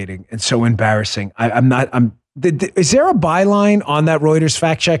humiliating and so embarrassing. Is there a byline on that Reuters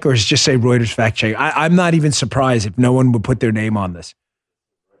fact check, or does it just say Reuters fact check? I'm not even surprised if no one would put their name on this.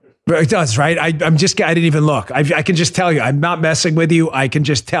 It does, right? I didn't even look. I can just tell you, I'm not messing with you. I can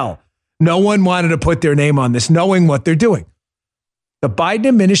just tell. No one wanted to put their name on this, knowing what they're doing. The Biden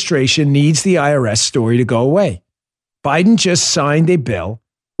administration needs the IRS story to go away. Biden just signed a bill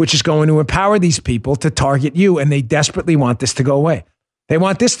which is going to empower these people to target you, and they desperately want this to go away. They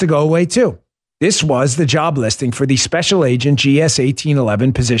want this to go away too. This was the job listing for the special agent GS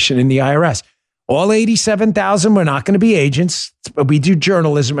 1811 position in the IRS. All 87,000 were not going to be agents, but we do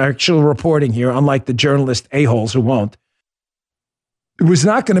journalism, actual reporting here, unlike the journalist a-holes who won't. It was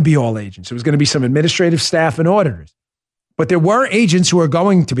not going to be all agents. It was going to be some administrative staff and auditors. But there were agents who are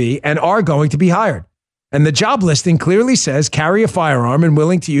going to be and are going to be hired. And the job listing clearly says carry a firearm and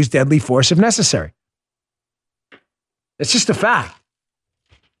willing to use deadly force if necessary. It's just a fact.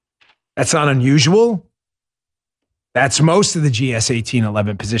 That's not unusual. That's most of the GS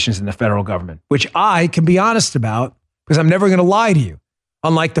 1811 positions in the federal government, which I can be honest about because I'm never going to lie to you.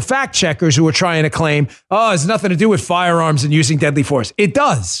 Unlike the fact checkers who are trying to claim, oh, it has nothing to do with firearms and using deadly force. It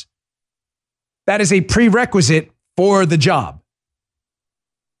does. That is a prerequisite for the job.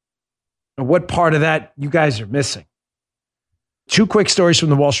 And what part of that you guys are missing? Two quick stories from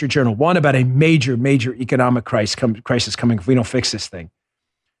the Wall Street Journal. One about a major economic crisis coming if we don't fix this thing.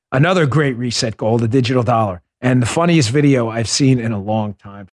 Another great reset goal, the digital dollar. And the funniest video I've seen in a long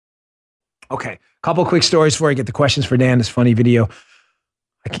time. Okay, couple quick stories before I get the questions for Dan. This funny video.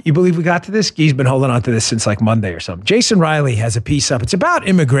 You believe we got to this? He's been holding on to this since like Monday or something. Jason Riley has a piece up. It's about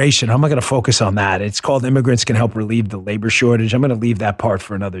immigration. I'm not going to focus on that. It's called Immigrants Can Help Relieve the Labor Shortage. I'm going to leave that part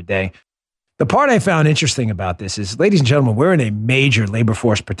for another day. The part I found interesting about this is, ladies and gentlemen, we're in a major labor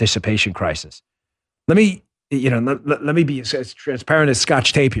force participation crisis. Let me be as transparent as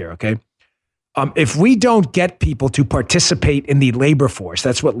Scotch tape here, okay? If we don't get people to participate in the labor force,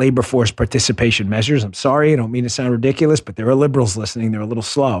 that's what labor force participation measures. I'm sorry, I don't mean to sound ridiculous, but there are liberals listening. They're a little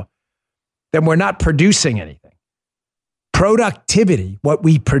slow. Then we're not producing anything. Productivity, what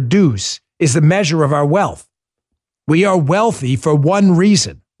we produce, is the measure of our wealth. We are wealthy for one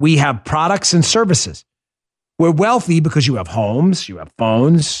reason. We have products and services. We're wealthy because you have homes, you have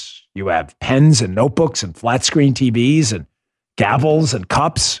phones, you have pens and notebooks and flat screen TVs and gavels and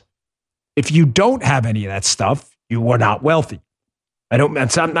cups. If you don't have any of that stuff, you are not wealthy. I'm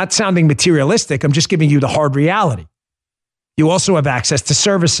not sounding materialistic. I'm just giving you the hard reality. You also have access to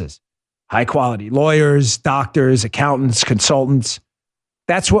services, high quality lawyers, doctors, accountants, consultants.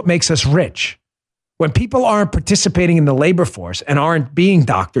 That's what makes us rich. When people aren't participating in the labor force and aren't being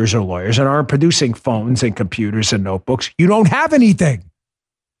doctors or lawyers and aren't producing phones and computers and notebooks, you don't have anything.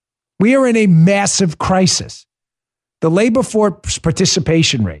 We are in a massive crisis. The labor force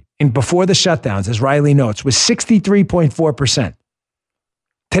participation rate before the shutdowns, as Riley notes, was 63.4%.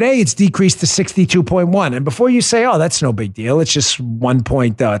 Today, it's decreased to 62.1%. And before you say, oh, that's no big deal, it's just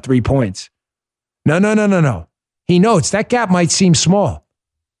 1.3 points. No. He notes that gap might seem small.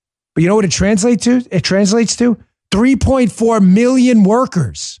 But you know what it translates to? It translates to 3.4 million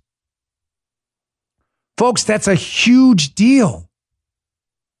workers. Folks, that's a huge deal.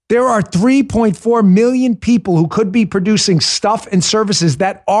 There are 3.4 million people who could be producing stuff and services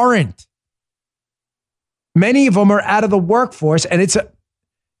that aren't. Many of them are out of the workforce, and it's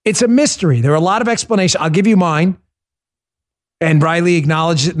a mystery. There are a lot of explanations. I'll give you mine. And Riley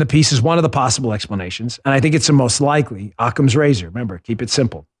acknowledged it in the piece as one of the possible explanations. And I think it's the most likely. Occam's razor. Remember, keep it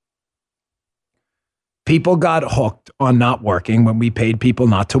simple. People got hooked on not working when we paid people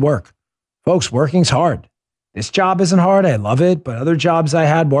not to work. Folks, working's hard. This job isn't hard. I love it. But other jobs I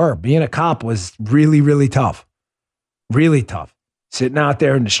had were. Being a cop was really, really tough. Really tough. Sitting out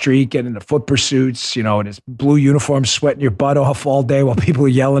there in the street, getting into foot pursuits, in his blue uniform, sweating your butt off all day while people are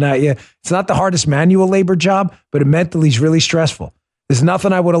yelling at you. It's not the hardest manual labor job, but it mentally is really stressful. There's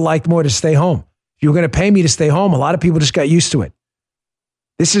nothing I would have liked more to stay home. If you were going to pay me to stay home, a lot of people just got used to it.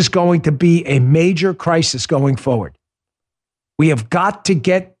 This is going to be a major crisis going forward. We have got to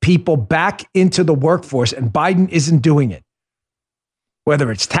get people back into the workforce, and Biden isn't doing it.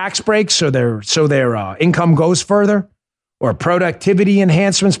 Whether it's tax breaks so their income goes further, or productivity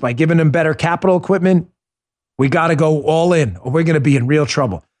enhancements by giving them better capital equipment, we got to go all in, or we're going to be in real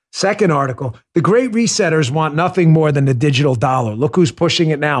trouble. Second article, the great resetters want nothing more than the digital dollar. Look who's pushing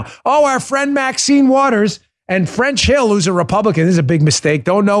it now. Oh, our friend Maxine Waters and French Hill, who's a Republican. This is a big mistake.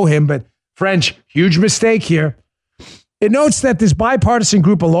 Don't know him, but French, huge mistake here. It notes that this bipartisan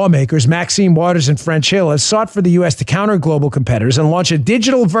group of lawmakers, Maxine Waters and French Hill, has sought for the U.S. to counter global competitors and launch a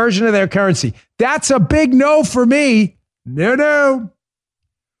digital version of their currency. That's a big no for me. No.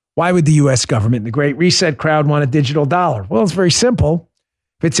 Why would the U.S. government and the Great Reset crowd want a digital dollar? Well, it's very simple.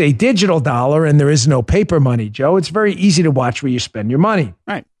 If it's a digital dollar and there is no paper money, Joe, it's very easy to watch where you spend your money.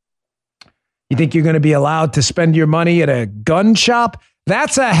 Right. You think you're going to be allowed to spend your money at a gun shop?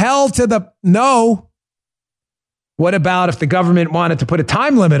 That's a hell to the no. What about if the government wanted to put a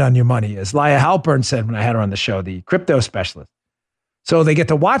time limit on your money, as Laia Halpern said when I had her on the show, the crypto specialist? So they get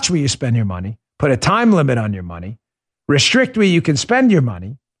to watch where you spend your money, put a time limit on your money, restrict where you can spend your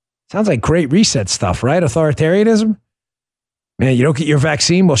money. Sounds like Great Reset stuff, right? Authoritarianism? Man, you don't get your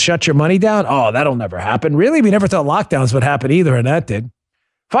vaccine, we'll shut your money down? Oh, that'll never happen. Really? We never thought lockdowns would happen either, and that did.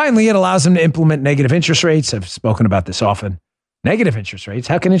 Finally, it allows them to implement negative interest rates. I've spoken about this often. Negative interest rates?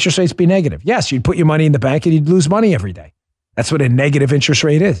 How can interest rates be negative? Yes, you'd put your money in the bank and you'd lose money every day. That's what a negative interest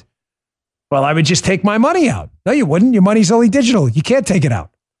rate is. Well, I would just take my money out. No, you wouldn't. Your money's only digital. You can't take it out.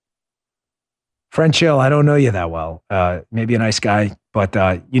 French Hill, I don't know you that well. Maybe a nice guy, but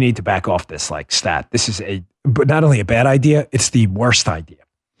you need to back off this stat. This is but not only a bad idea, it's the worst idea.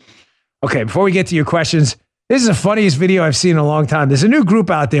 Okay, before we get to your questions, this is the funniest video I've seen in a long time. There's a new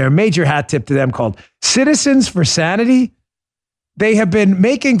group out there, a major hat tip to them, called Citizens for Sanity. They have been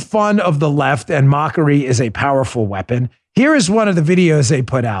making fun of the left, and mockery is a powerful weapon. Here is one of the videos they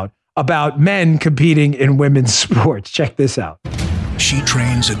put out about men competing in women's sports. Check this out. She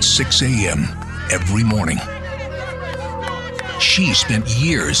trains at 6 a.m. every morning. She spent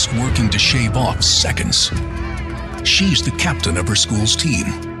years working to shave off seconds. She's the captain of her school's team.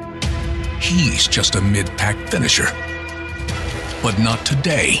 He's just a mid-pack finisher. But not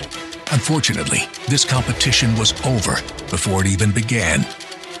today. Unfortunately, this competition was over before it even began.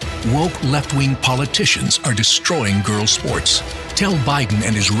 Woke left-wing politicians are destroying girls' sports. Tell Biden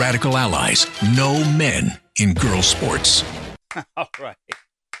and his radical allies, no men in girls' sports. All right.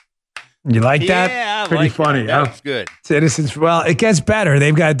 You like that? Yeah, pretty like funny. That. That's good. Citizens. Well, it gets better.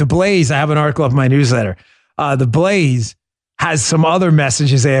 They've got The Blaze. I have an article of my newsletter. The Blaze has some other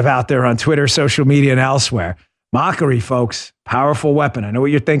messages they have out there on Twitter, social media, and elsewhere. Mockery, folks. Powerful weapon. I know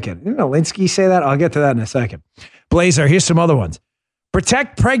what you're thinking. Didn't Alinsky say that? I'll get to that in a second. Blazer, here's some other ones.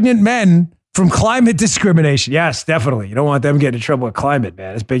 Protect pregnant men from climate discrimination. Yes, definitely. You don't want them getting in trouble with climate,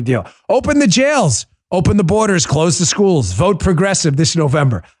 man. It's a big deal. Open the jails. Open the borders. Close the schools. Vote progressive this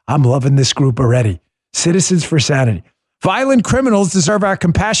November. I'm loving this group already. Citizens for Sanity. Violent criminals deserve our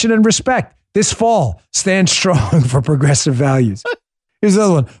compassion and respect. This fall, stand strong for progressive values. Here's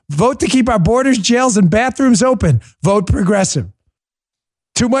another one. Vote to keep our borders, jails, and bathrooms open. Vote progressive.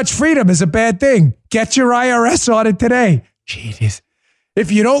 Too much freedom is a bad thing. Get your IRS audit today. Genius.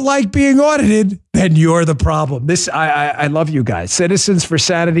 If you don't like being audited, then you're the problem. I love you guys. Citizens for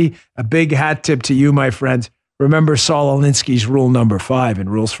Sanity, a big hat tip to you, my friends. Remember Saul Alinsky's rule number 5 in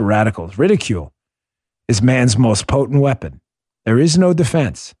Rules for Radicals. Ridicule is man's most potent weapon. There is no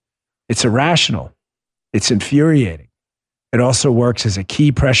defense. It's irrational. It's infuriating. It also works as a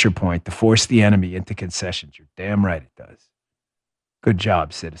key pressure point to force the enemy into concessions. You're damn right it does. Good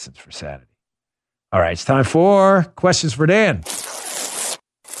job, Citizens for Sanity. All right, it's time for questions for Dan.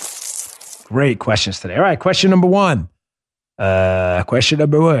 Great questions today. All right, question number 1.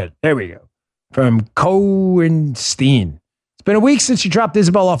 There we go. From Cohenstein. It's been a week since you dropped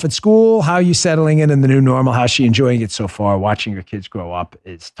Isabel off at school. How are you settling in the new normal? How's she enjoying it so far? Watching your kids grow up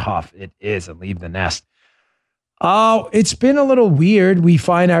is tough. It is, and leave the nest. Oh, it's been a little weird. We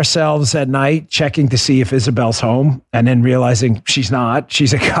find ourselves at night checking to see if Isabel's home and then realizing she's not.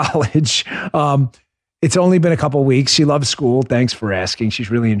 She's at college. It's only been a couple of weeks. She loves school. Thanks for asking.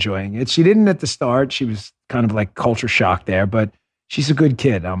 She's really enjoying it. She didn't at the start. She was kind of like culture shock there, but she's a good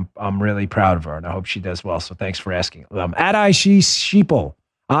kid. I'm really proud of her, and I hope she does well. So thanks for asking. At I see Sheeple.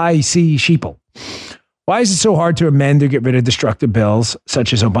 Why is it so hard to amend or get rid of destructive bills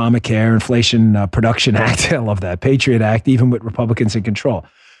such as Obamacare, Inflation Production Act, I love that, Patriot Act, even with Republicans in control?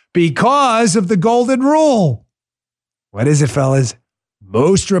 Because of the golden rule. What is it, fellas?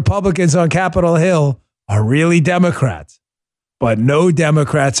 Most Republicans on Capitol Hill are really Democrats, but no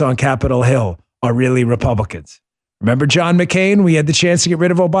Democrats on Capitol Hill are really Republicans. Remember John McCain? We had the chance to get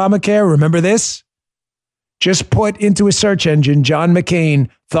rid of Obamacare. Remember this? Just put into a search engine, John McCain,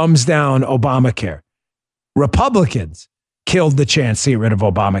 thumbs down Obamacare. Republicans killed the chance to get rid of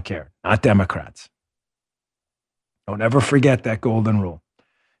Obamacare, not Democrats. Don't ever forget that golden rule.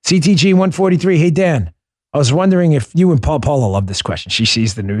 CTG 143, hey, Dan, I was wondering if you and Paula love this question. She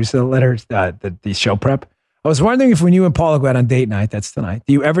sees the news, the letters, the show prep. I was wondering if when you and Paula go out on date night, that's tonight,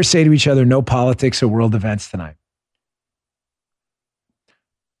 do you ever say to each other, no politics or world events tonight?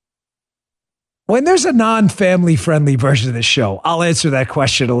 When there's a non-family friendly version of this show, I'll answer that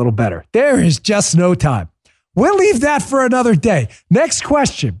question a little better. There is just no time. We'll leave that for another day. Next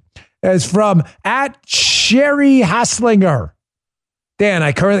question is from @Sherry Haslinger. Dan,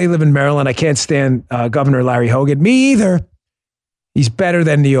 I currently live in Maryland. I can't stand Governor Larry Hogan. Me either. He's better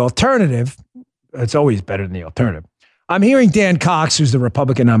than the alternative. It's always better than the alternative. I'm hearing Dan Cox, who's the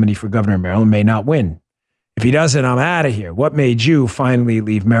Republican nominee for governor of Maryland, may not win. If he doesn't, I'm out of here. What made you finally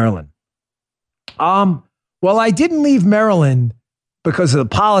leave Maryland? Well, I didn't leave Maryland because of the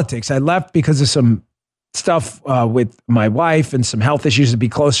politics. I left because of some stuff with my wife and some health issues to be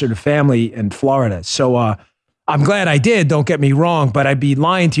closer to family in Florida. So I'm glad I did, don't get me wrong, but I'd be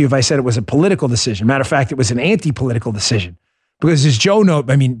lying to you if I said it was a political decision. Matter of fact, it was an anti-political decision. Because as Joe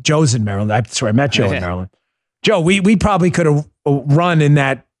Joe's in Maryland. That's where I met Joe in Maryland. Joe, we probably could have run in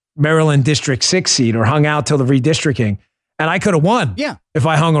that Maryland District 6 seat or hung out till the redistricting. And I could have won if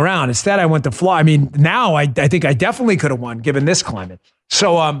I hung around. Instead, I went to Florida. I mean, now I think I definitely could have won given this climate.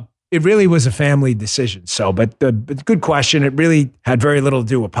 So it really was a family decision. So, but good question. It really had very little to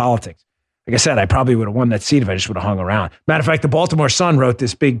do with politics. Like I said, I probably would have won that seat if I just would have hung around. Matter of fact, the Baltimore Sun wrote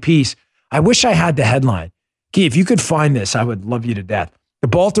this big piece. I wish I had the headline. Key, if you could find this, I would love you to death. The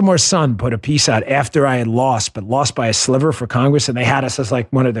Baltimore Sun put a piece out after I had lost, but lost by a sliver for Congress, and they had us as like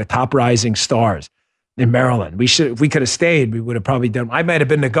one of the top rising stars in Maryland. If we could have stayed, we would have probably done. I might have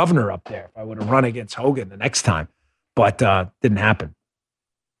been the governor up there if I would have run against Hogan the next time, but didn't happen.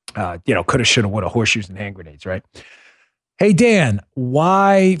 Coulda, shoulda, woulda, horseshoes and hand grenades, right? Hey, Dan,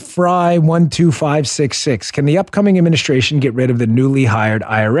 why Fry 12566? Can the upcoming administration get rid of the newly hired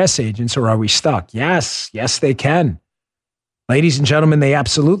IRS agents, or are we stuck? Yes, they can. Ladies and gentlemen, they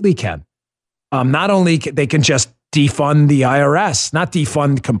absolutely can. Not only they can just defund the IRS, not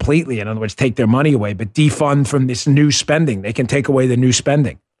defund completely, in other words, take their money away, but defund from this new spending. They can take away the new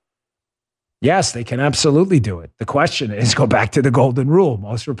spending. Yes, they can absolutely do it. The question is, go back to the golden rule.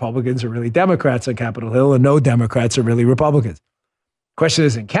 Most Republicans are really Democrats on Capitol Hill, and no Democrats are really Republicans. The question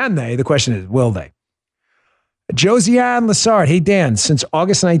isn't can they, the question is will they? Josiane Lassard, hey Dan, since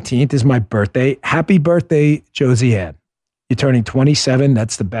August 19th is my birthday. Happy birthday, Josiane. You're turning 27,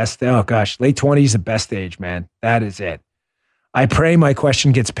 that's the best. Oh gosh, late 20s is the best age, man. That is it. I pray my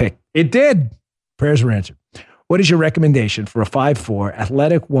question gets picked. It did. Prayers were answered. What is your recommendation for a 5'4"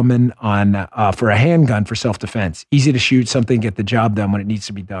 athletic woman for a handgun for self-defense? Easy to shoot, something to get the job done when it needs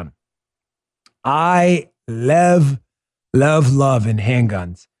to be done. I love in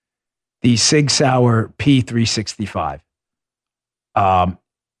handguns the Sig Sauer P365. I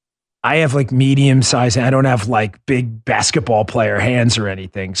have like medium size. I don't have like big basketball player hands or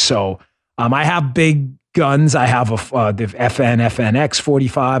anything. So I have big guns. I have the FNX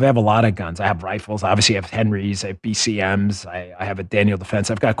 45. I have a lot of guns. I have rifles. Obviously, I have Henrys. I have BCMs. I have a Daniel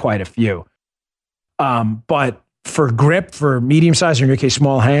Defense. I've got quite a few. But for grip, for medium size, or in your case,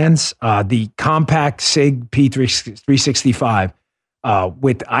 small hands, the compact SIG P365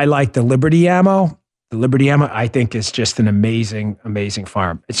 I like the Liberty ammo. The Liberty ammo, I think, is just an amazing, amazing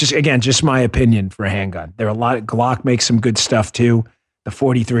firearm. It's just, again, just my opinion for a handgun. There are a lot of, Glock makes some good stuff too. The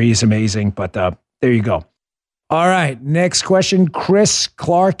 43 is amazing, but there you go. All right, next question. Chris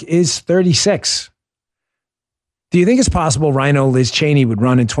Clark is 36. Do you think it's possible Rhino Liz Cheney would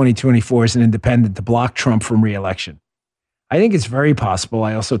run in 2024 as an independent to block Trump from re-election? I think it's very possible.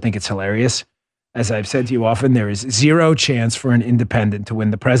 I also think it's hilarious. As I've said to you often, there is zero chance for an independent to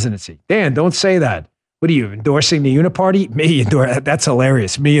win the presidency. Dan, don't say that. What are you, endorsing the Uniparty? Me endorse. That's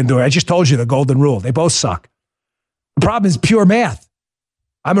hilarious. Me endorse. I just told you the golden rule. They both suck. The problem is pure math.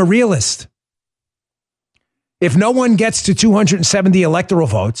 I'm a realist. If no one gets to 270 electoral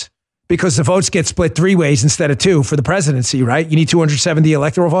votes, because the votes get split 3 ways instead of 2 for the presidency, right? You need 270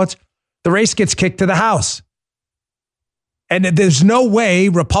 electoral votes. The race gets kicked to the House. And there's no way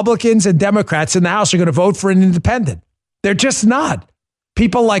Republicans and Democrats in the House are going to vote for an independent. They're just not.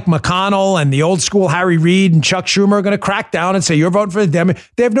 People like McConnell and the old school Harry Reid and Chuck Schumer are going to crack down and say, you're voting for the Democrat.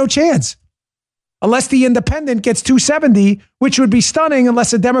 They have no chance. Unless the independent gets 270, which would be stunning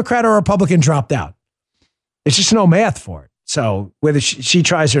unless a Democrat or a Republican dropped out. There's just no math for it. So whether she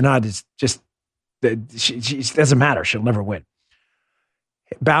tries or not, it's just, it doesn't matter. She'll never win.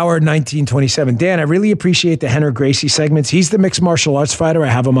 Bauer, 1927. Dan, I really appreciate the Henner Gracie segments. He's the mixed martial arts fighter I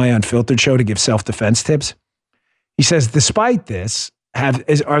have on my Unfiltered show to give self-defense tips. He says, despite this,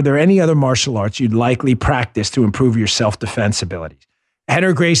 are there any other martial arts you'd likely practice to improve your self-defense abilities?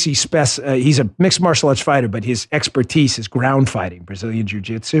 Henner Gracie, he's a mixed martial arts fighter, but his expertise is ground fighting, Brazilian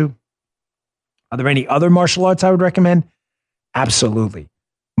Jiu-Jitsu. Are there any other martial arts I would recommend? Absolutely.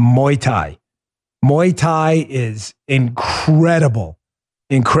 Muay Thai. Muay Thai is incredible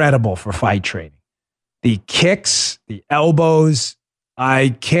for fight training. The kicks, the elbows,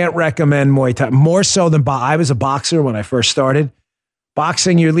 I can't recommend Muay Thai. More so than I was a boxer when I first started.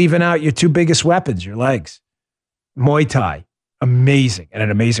 Boxing, you're leaving out your 2 biggest weapons, your legs. Muay Thai, amazing. And an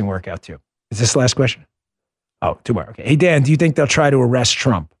amazing workout too. Is this the last question? Oh, 2 more. Okay. Hey, Dan, do you think they'll try to arrest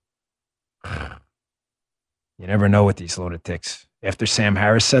Trump? You never know with these lunatics. After Sam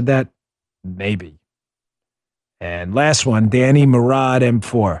Harris said that, maybe. And last one, Danny Murad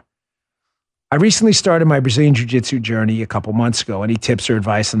M4. I recently started my Brazilian Jiu-Jitsu journey a couple months ago. Any tips or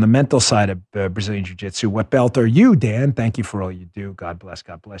advice on the mental side of Brazilian Jiu-Jitsu? What belt are you, Dan? Thank you for all you do. God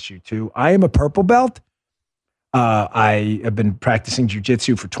bless you too. I am a purple belt. I have been practicing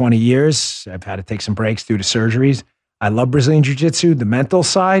Jiu-Jitsu for 20 years. I've had to take some breaks due to surgeries. I love Brazilian Jiu-Jitsu. The mental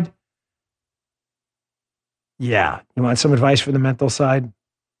side, yeah. You want some advice for the mental side?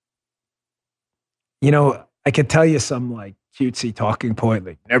 You know, I could tell you some like cutesy talking point,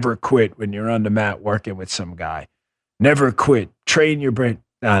 like never quit when you're on the mat working with some guy. Never quit. Train your brain.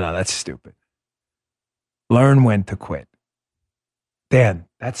 No, that's stupid. Learn when to quit. Dan,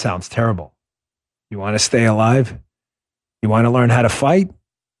 that sounds terrible. You want to stay alive? You want to learn how to fight?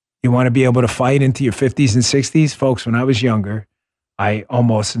 You want to be able to fight into your 50s and 60s? Folks, when I was younger, I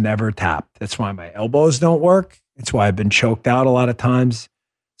almost never tapped. That's why my elbows don't work. It's why I've been choked out a lot of times.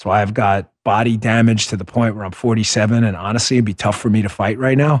 That's why I've got body damage to the point where I'm 47. And honestly, it'd be tough for me to fight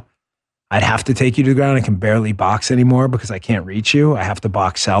right now. I'd have to take you to the ground. I can barely box anymore because I can't reach you. I have to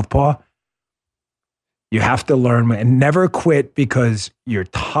box southpaw. You have to learn and never quit because you're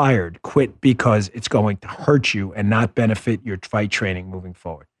tired. Quit because it's going to hurt you and not benefit your fight training moving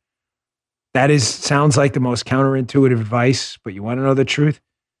forward. That sounds like the most counterintuitive advice, but you want to know the truth?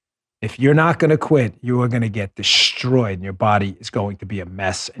 If you're not going to quit, you are going to get destroyed and your body is going to be a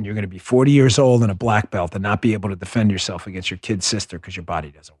mess and you're going to be 40 years old and a black belt and not be able to defend yourself against your kid's sister because your body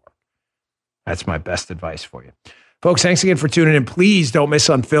doesn't work. That's my best advice for you. Folks, thanks again for tuning in. Please don't miss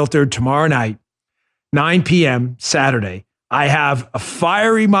Unfiltered tomorrow night, 9 p.m. Saturday. I have a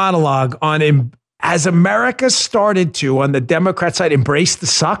fiery monologue on as America started to, on the Democrat side, embrace the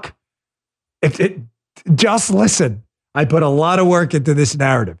suck. Just listen. I put a lot of work into this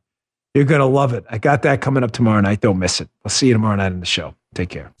narrative. You're going to love it. I got that coming up tomorrow night. Don't miss it. I'll see you tomorrow night on the show. Take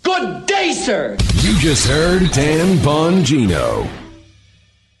care. Good day, sir. You just heard Dan Bongino.